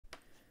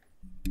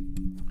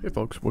Hey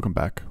folks, welcome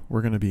back.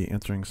 We're going to be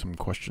answering some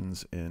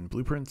questions in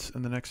blueprints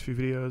in the next few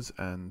videos,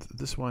 and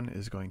this one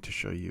is going to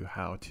show you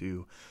how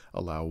to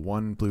allow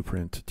one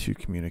blueprint to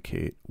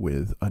communicate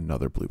with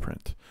another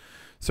blueprint.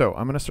 So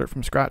I'm going to start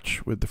from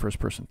scratch with the first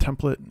person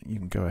template. You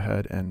can go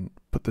ahead and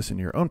put this in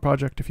your own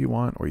project if you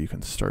want, or you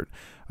can start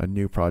a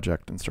new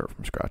project and start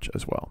from scratch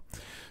as well.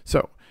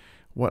 So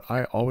what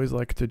I always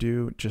like to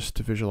do just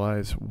to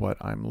visualize what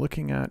I'm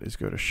looking at is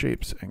go to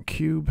Shapes and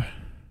Cube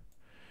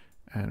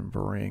and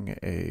bring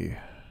a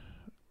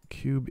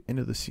cube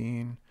into the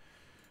scene,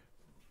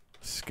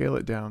 scale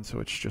it down so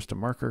it's just a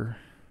marker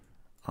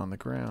on the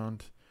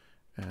ground,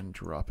 and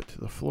drop it to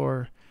the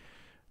floor.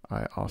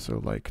 I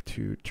also like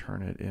to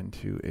turn it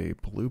into a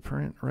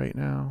blueprint right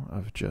now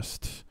of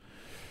just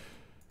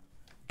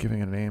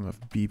giving a name of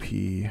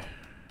BP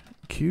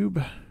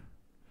cube.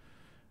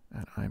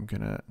 And I'm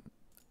gonna,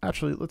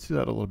 actually, let's do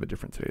that a little bit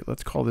different today.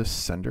 Let's call this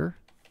sender.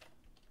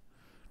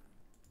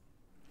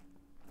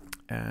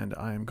 And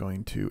I'm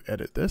going to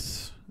edit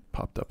this.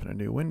 Popped up in a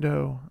new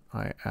window.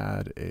 I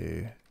add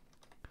a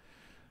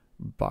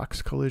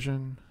box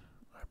collision.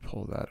 I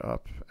pull that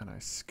up and I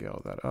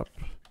scale that up.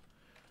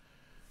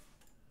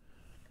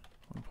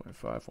 1.5,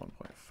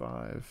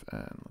 1.5,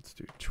 and let's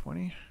do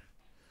 20.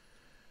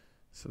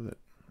 So that,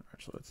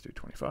 actually let's do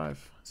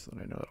 25 so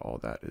that I know that all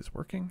that is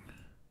working.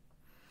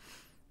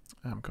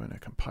 I'm going to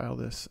compile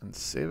this and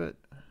save it.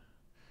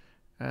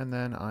 And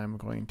then I'm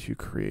going to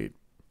create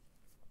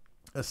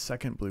a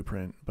second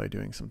blueprint by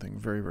doing something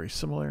very, very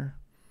similar.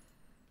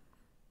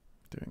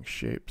 Doing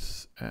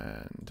shapes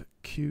and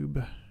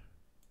cube,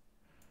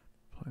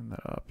 pulling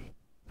that up,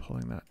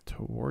 pulling that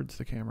towards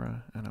the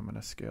camera, and I'm going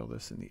to scale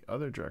this in the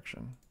other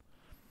direction.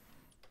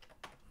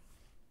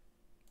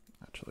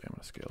 Actually, I'm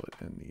going to scale it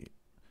in the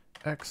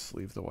X,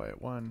 leave the Y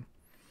at 1.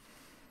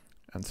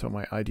 And so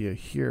my idea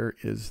here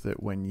is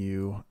that when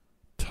you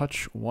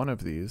touch one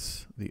of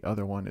these, the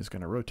other one is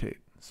going to rotate.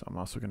 So I'm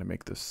also going to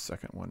make this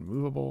second one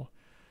movable,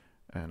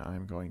 and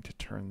I'm going to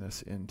turn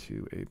this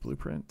into a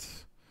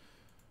blueprint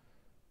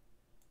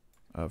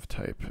of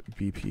type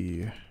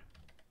BP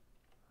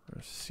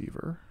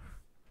receiver.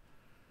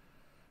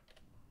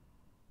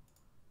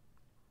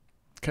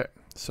 Okay,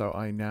 so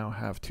I now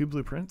have two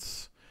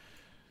blueprints.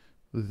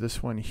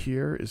 This one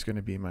here is going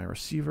to be my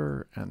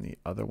receiver, and the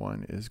other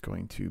one is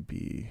going to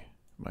be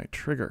my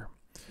trigger.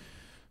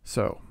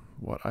 So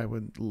what I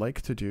would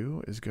like to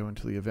do is go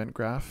into the event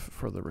graph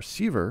for the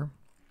receiver,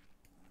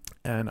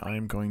 and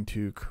I'm going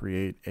to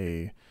create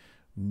a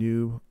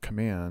new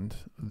command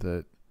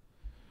that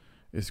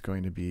is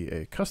going to be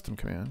a custom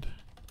command,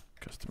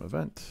 custom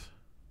event.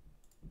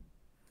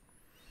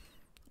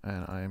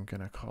 And I am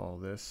going to call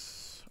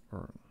this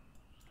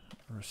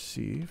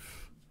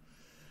receive.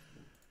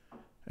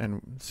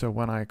 And so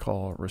when I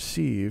call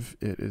receive,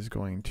 it is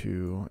going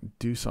to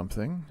do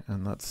something.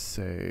 And let's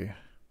say,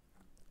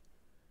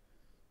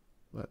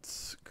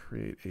 let's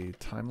create a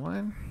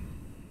timeline.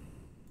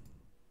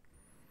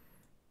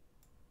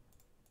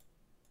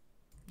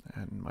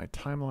 And my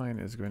timeline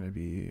is going to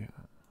be,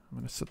 I'm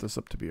going to set this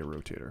up to be a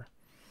rotator.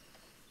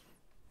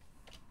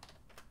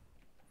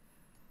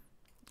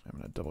 I'm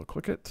going to double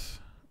click it.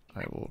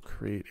 I will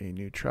create a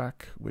new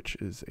track, which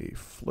is a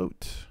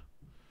float.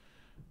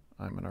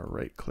 I'm going to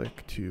right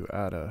click to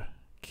add a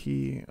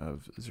key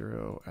of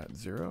 0 at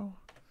 0.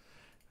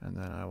 And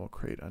then I will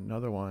create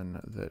another one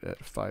that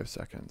at 5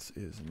 seconds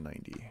is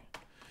 90.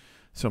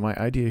 So my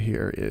idea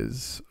here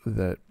is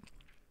that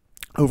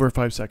over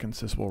 5 seconds,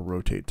 this will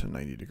rotate to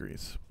 90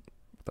 degrees.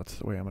 That's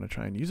the way I'm going to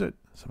try and use it.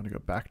 So I'm going to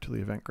go back to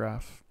the event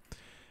graph,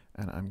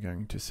 and I'm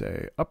going to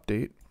say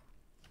update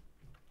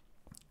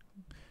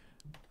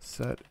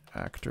set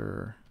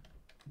actor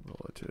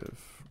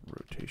relative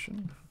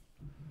rotation.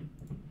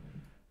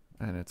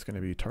 And it's going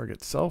to be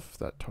target self.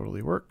 That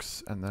totally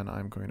works. And then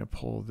I'm going to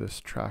pull this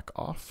track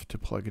off to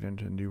plug it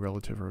into new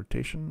relative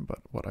rotation. But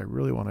what I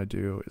really want to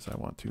do is I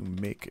want to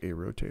make a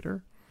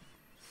rotator.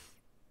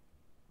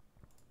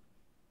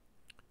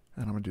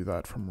 And I'm going to do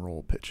that from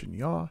roll, pitch, and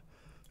yaw.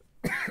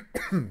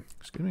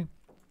 Excuse me.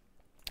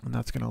 And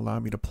that's going to allow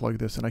me to plug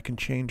this, and I can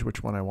change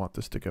which one I want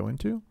this to go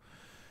into.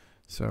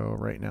 So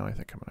right now I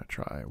think I'm going to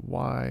try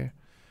Y,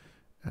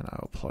 and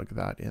I'll plug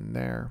that in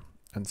there.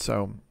 And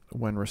so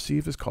when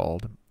receive is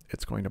called,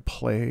 it's going to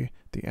play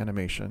the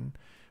animation,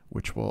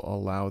 which will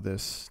allow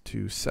this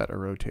to set a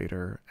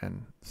rotator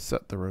and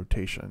set the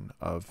rotation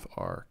of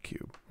our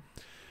cube.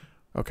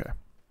 Okay.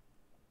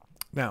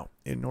 Now,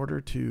 in order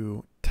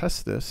to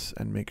test this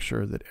and make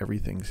sure that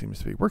everything seems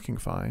to be working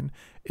fine,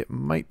 it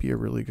might be a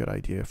really good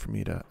idea for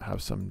me to have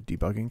some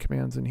debugging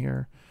commands in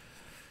here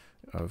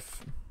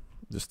of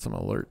just some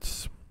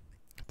alerts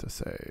to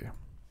say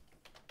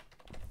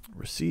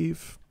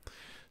receive,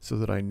 so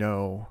that I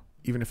know,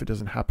 even if it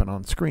doesn't happen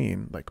on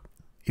screen, like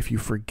if you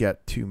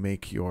forget to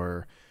make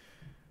your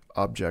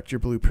object, your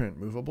blueprint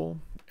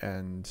movable,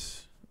 and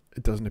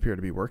it doesn't appear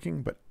to be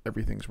working, but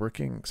everything's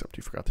working except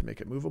you forgot to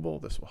make it movable,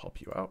 this will help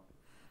you out.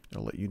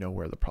 It'll let you know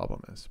where the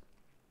problem is.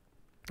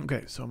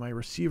 Okay, so my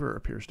receiver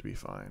appears to be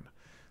fine.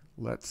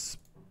 Let's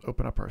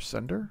open up our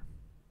sender.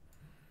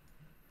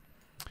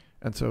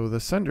 And so the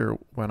sender,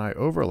 when I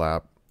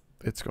overlap,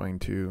 it's going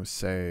to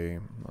say,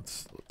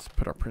 let's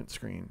put our print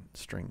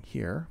string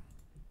here.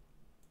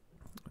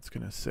 It's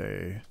going to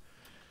say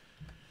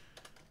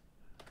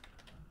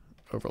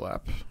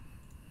overlap.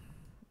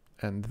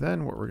 And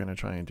then what we're going to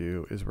try and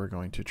do is we're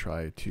going to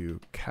try to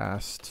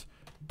cast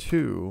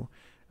to,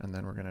 and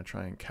then we're going to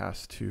try and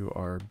cast to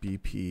our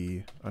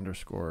BP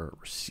underscore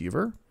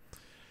receiver.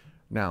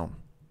 Now,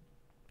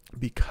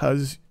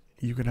 because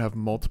you can have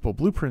multiple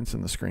blueprints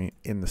in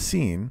the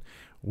scene,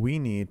 we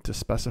need to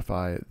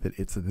specify that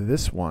it's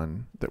this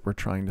one that we're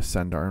trying to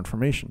send our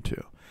information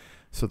to.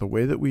 So the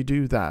way that we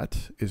do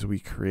that is we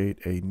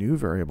create a new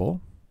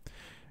variable,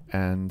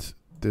 and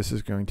this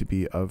is going to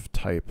be of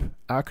type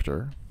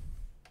actor,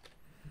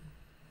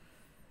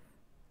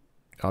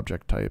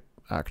 object type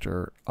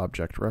actor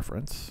object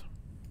reference.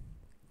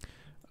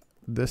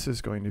 This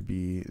is going to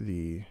be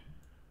the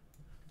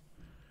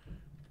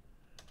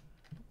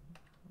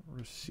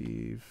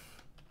receive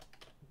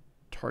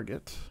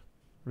target,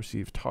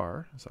 receive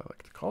tar, as I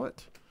like to call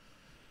it.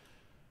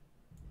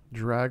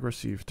 Drag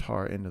receive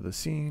tar into the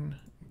scene,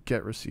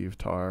 get receive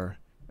tar,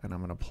 and I'm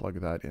going to plug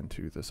that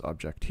into this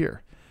object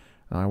here.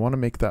 Now I want to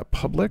make that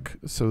public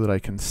so that I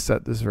can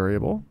set this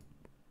variable.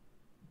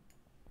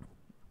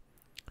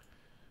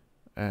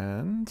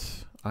 And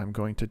I'm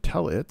going to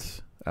tell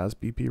it, as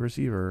BP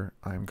receiver,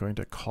 I'm going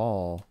to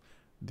call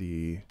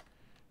the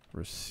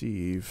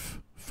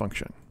receive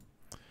function.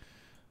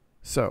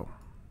 So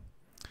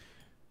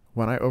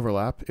when I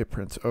overlap, it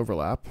prints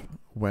overlap.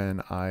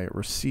 When I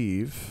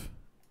receive,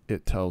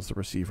 it tells the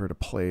receiver to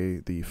play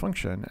the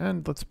function.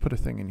 And let's put a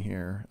thing in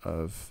here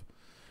of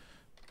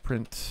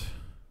print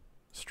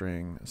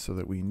string so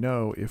that we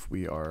know if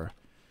we are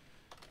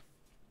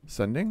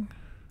sending.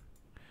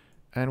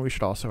 And we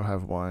should also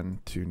have one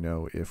to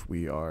know if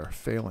we are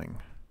failing.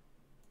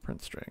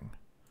 Print string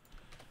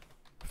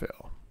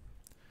fail.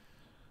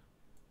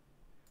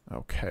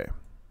 Okay.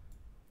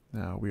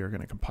 Now we are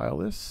going to compile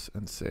this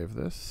and save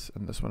this,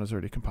 and this one is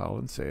already compiled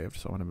and saved,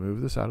 so I want to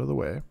move this out of the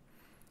way.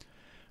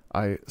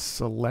 I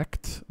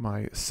select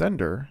my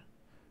sender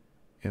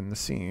in the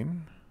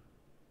scene.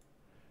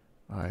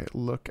 I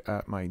look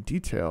at my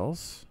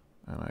details,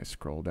 and I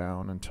scroll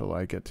down until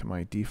I get to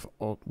my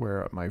default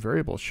where my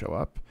variables show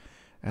up,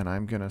 and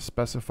I'm going to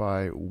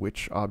specify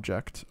which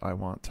object I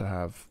want to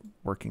have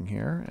working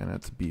here, and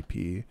it's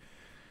BP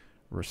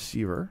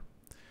receiver.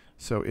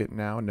 So it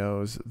now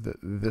knows that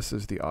this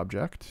is the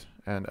object.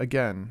 And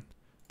again,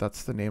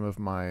 that's the name of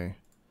my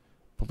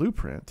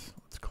blueprint.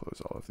 Let's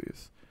close all of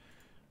these.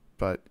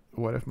 But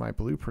what if my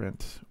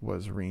blueprint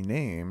was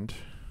renamed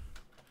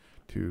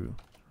to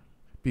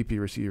BP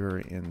receiver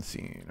in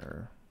scene,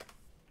 or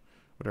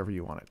whatever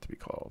you want it to be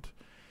called?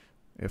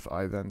 If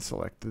I then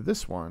select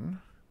this one,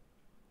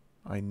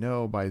 I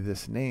know by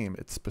this name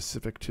it's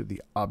specific to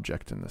the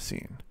object in the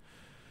scene.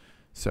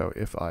 So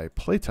if I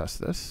playtest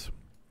this,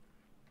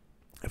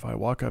 if I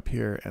walk up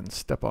here and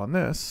step on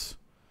this,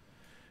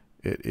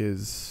 it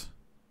is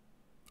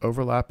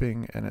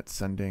overlapping and it's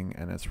sending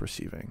and it's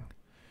receiving.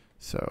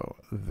 So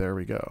there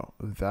we go.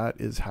 That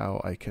is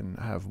how I can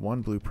have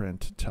one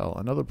blueprint tell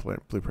another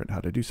blueprint how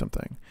to do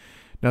something.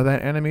 Now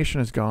that animation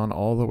has gone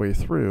all the way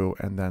through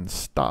and then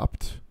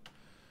stopped.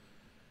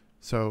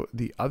 So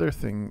the other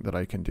thing that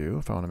I can do,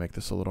 if I want to make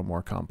this a little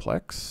more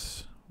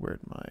complex,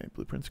 where'd my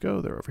blueprints go?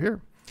 They're over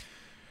here.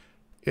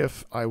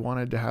 If I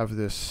wanted to have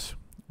this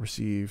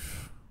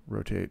receive,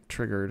 rotate,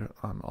 triggered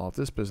on all of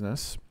this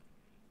business,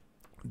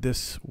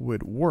 this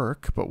would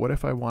work, but what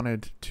if I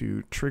wanted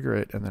to trigger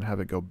it and then have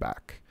it go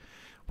back?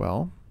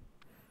 Well,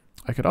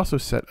 I could also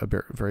set a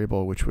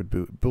variable which would be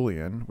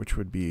Boolean, which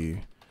would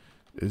be,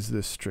 is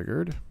this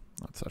triggered?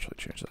 Let's actually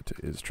change that to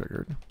is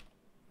triggered.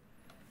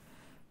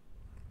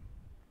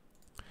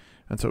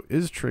 And so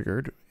is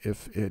triggered,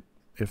 if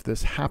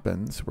this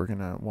happens, we're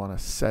gonna wanna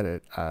set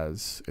it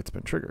as it's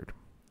been triggered.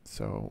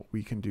 So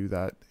we can do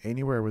that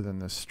anywhere within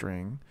this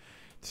string.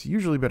 It's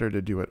usually better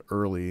to do it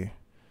early.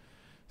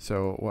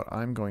 So what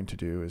I'm going to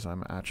do is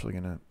I'm actually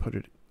going to put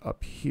it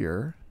up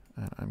here,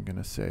 and I'm going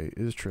to say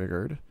is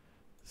triggered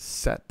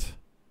set.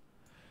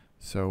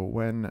 So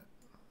when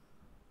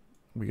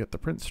we get the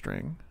print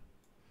string,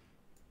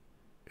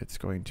 it's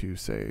going to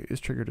say is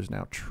triggered is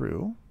now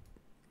true.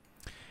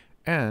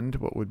 And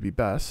what would be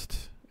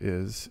best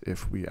is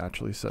if we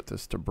actually set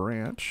this to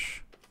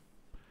branch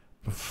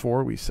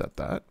before we set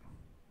that.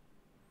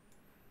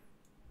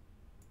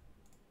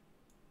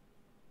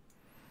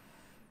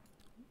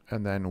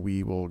 And then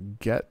we will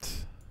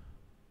get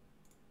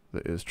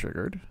the is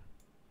triggered,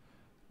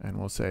 and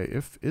we'll say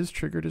if is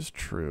triggered is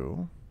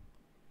true,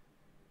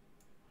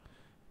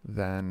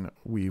 then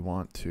we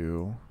want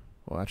to,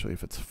 well actually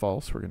if it's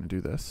false, we're going to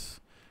do this,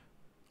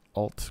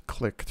 alt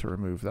click to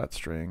remove that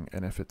string,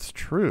 and if it's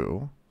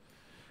true,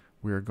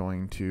 we're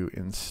going to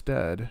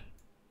instead,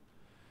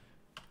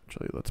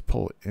 actually let's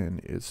pull in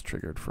is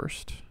triggered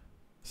first,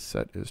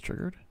 set is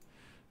triggered.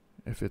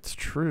 If it's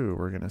true,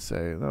 we're going to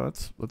say, no,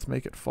 let's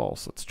make it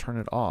false. Let's turn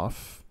it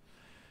off,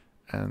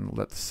 and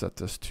let's set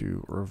this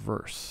to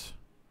reverse.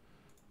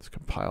 Let's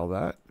compile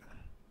that.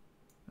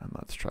 And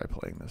let's try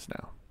playing this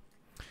now.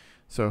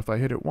 So if I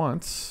hit it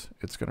once,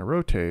 it's going to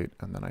rotate,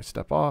 and then I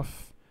step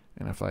off.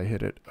 And if I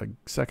hit it a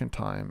second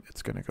time,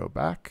 it's going to go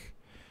back.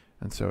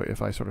 And so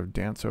if I sort of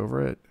dance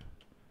over it,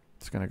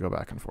 it's going to go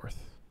back and forth.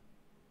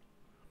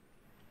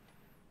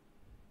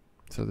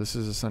 So this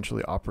is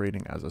essentially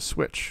operating as a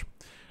switch.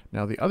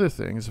 Now the other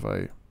thing is if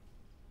I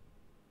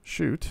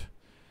shoot,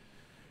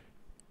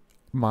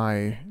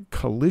 my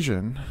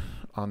collision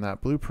on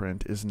that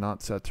blueprint is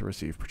not set to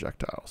receive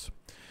projectiles.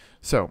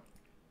 So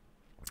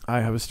I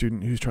have a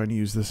student who's trying to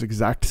use this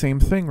exact same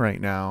thing right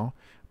now,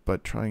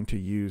 but trying to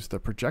use the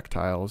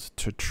projectiles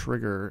to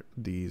trigger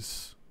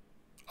these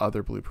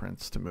other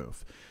blueprints to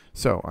move.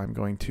 So I'm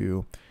going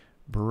to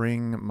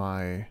bring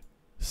my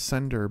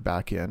sender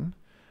back in.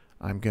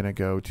 I'm going to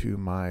go to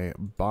my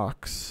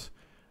box,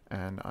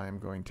 and I'm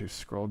going to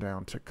scroll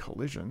down to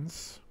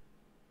collisions.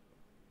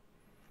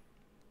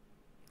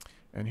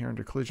 And here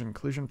under collision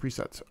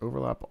presets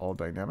overlap all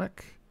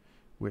dynamic,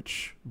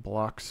 which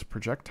blocks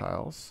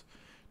projectiles.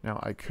 Now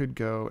I could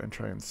go and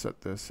try and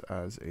set this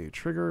as a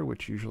trigger,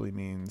 which usually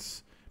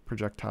means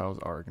projectiles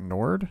are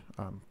ignored.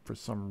 For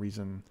some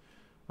reason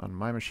on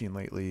my machine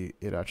lately,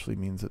 it actually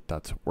means that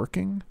that's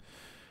working.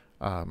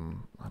 I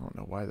don't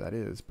know why that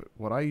is, but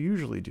what I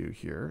usually do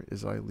here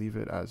is I leave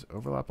it as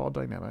overlap all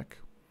dynamic,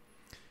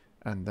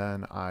 and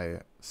then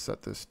I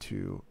set this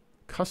to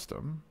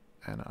custom,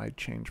 and I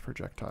change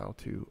projectile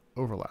to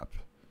overlap.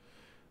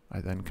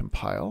 I then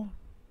compile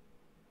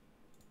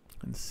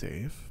and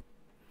save,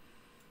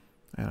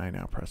 and I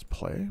now press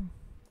play.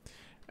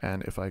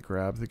 And if I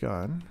grab the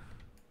gun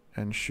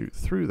and shoot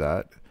through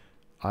that,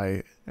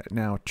 I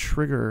now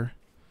trigger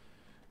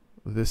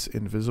this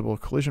invisible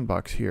collision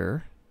box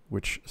here,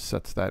 which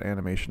sets that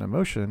animation in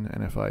motion.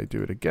 And if I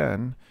do it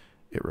again,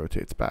 it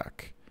rotates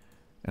back.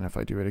 And if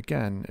I do it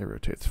again, it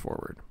rotates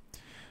forward.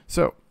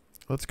 So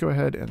let's go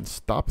ahead and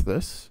stop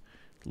this.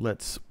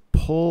 Let's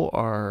pull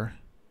our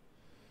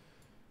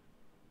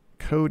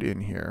code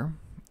in here,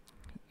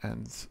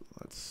 and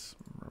let's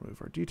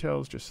remove our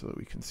details just so that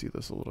we can see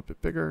this a little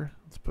bit bigger.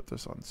 Let's put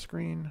this on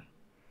screen.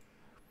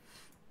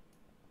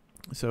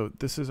 So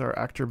this is our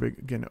actor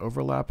begin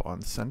overlap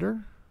on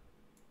sender.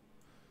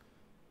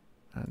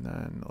 And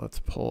then let's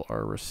pull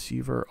our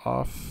receiver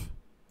off.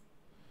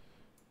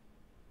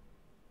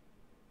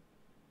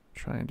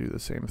 Try and do the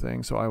same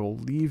thing. So I will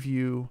leave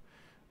you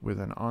with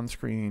an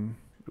on-screen,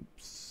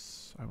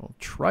 I will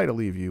try to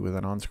leave you with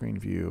an on-screen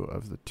view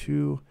of the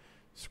two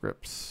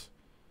scripts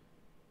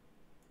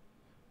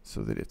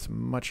so that it's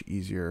much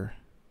easier.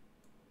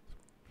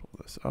 Pull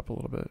this up a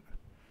little bit.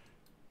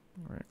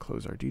 We're going to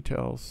close our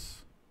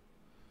details.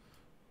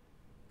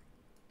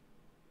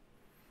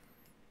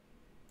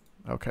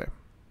 Okay.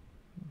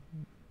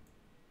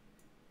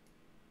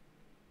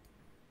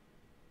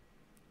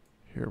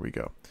 Here we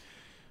go.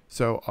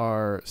 So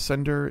our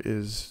sender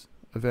is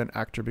event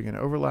actor begin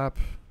overlap.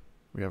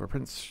 We have a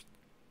print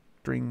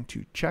string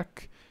to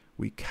check.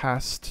 We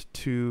cast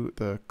to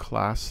the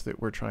class that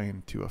we're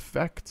trying to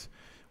affect.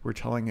 We're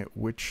telling it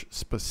which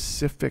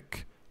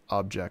specific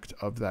object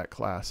of that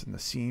class in the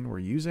scene we're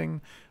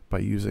using by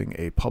using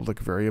a public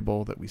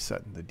variable that we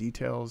set in the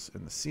details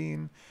in the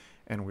scene.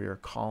 And we are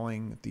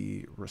calling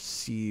the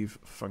receive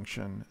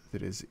function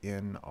that is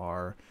in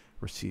our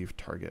receive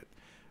target.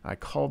 I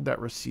called that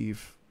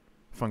receive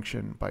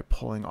function by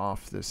pulling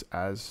off this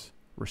as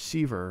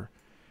receiver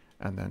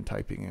and then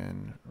typing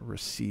in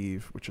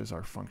receive, which is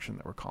our function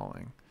that we're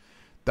calling.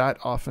 That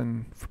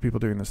often, for people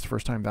doing this the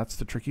first time, that's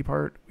the tricky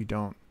part. We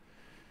don't,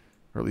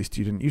 or at least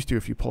you didn't used to,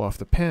 if you pull off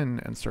the pin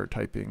and start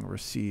typing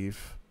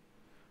receive.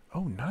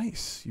 Oh,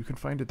 nice. You can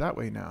find it that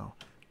way now.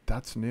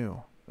 That's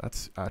new.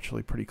 That's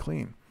actually pretty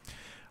clean.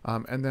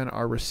 And then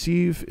our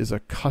receive is a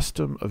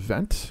custom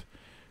event,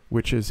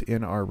 which is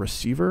in our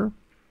receiver.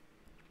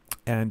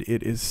 And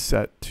it is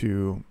set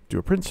to do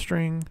a print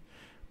string,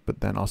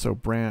 but then also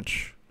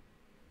branch,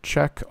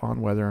 check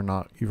on whether or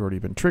not you've already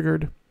been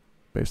triggered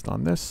based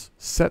on this,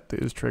 set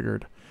that is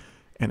triggered,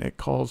 and it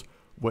calls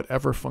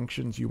whatever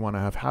functions you want to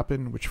have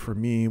happen, which for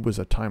me was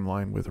a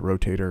timeline with a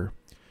rotator,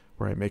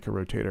 where I make a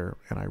rotator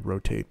and I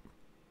rotate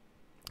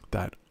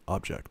that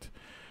object.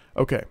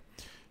 Okay.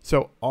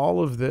 So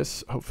all of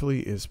this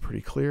hopefully is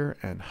pretty clear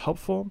and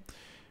helpful.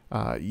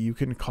 You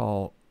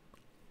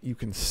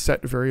can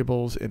set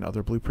variables in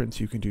other blueprints.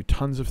 You can do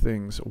tons of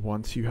things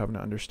once you have an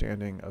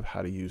understanding of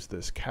how to use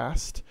this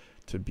cast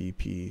to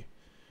BP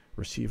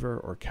receiver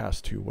or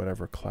cast to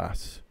whatever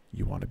class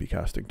you want to be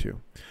casting to.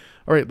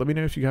 All right, let me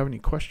know if you have any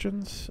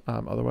questions.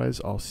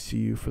 Otherwise, I'll see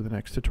you for the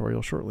next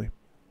tutorial shortly.